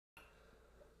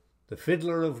The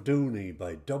Fiddler of Dooney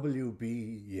by W.B.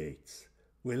 Yeats,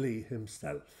 Willie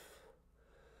himself.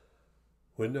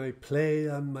 When I play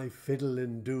on my fiddle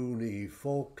in Dooney,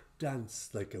 folk dance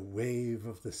like a wave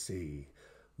of the sea.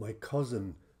 My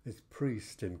cousin is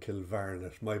priest in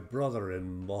Kilvarnet, my brother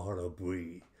in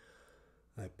Moharabui.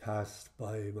 I passed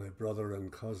by my brother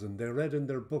and cousin, they read in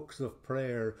their books of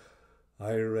prayer.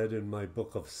 I read in my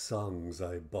book of songs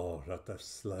I bought at the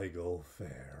Sligo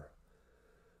Fair.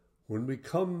 When we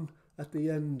come at the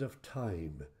end of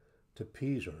time to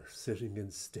Peter sitting in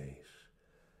state,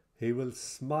 he will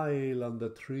smile on the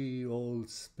three old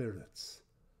spirits,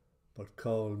 but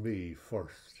call me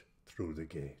first through the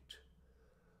gate.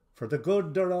 For the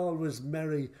good are always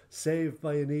merry, save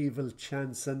by an evil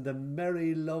chance, and the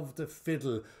merry love the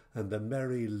fiddle, and the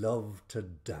merry love to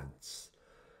dance.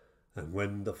 And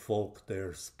when the folk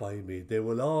there spy me, they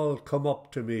will all come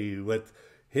up to me with,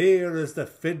 "Here is the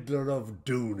Fiddler of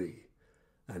Dooney,"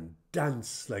 and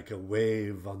dance like a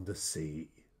wave on the sea.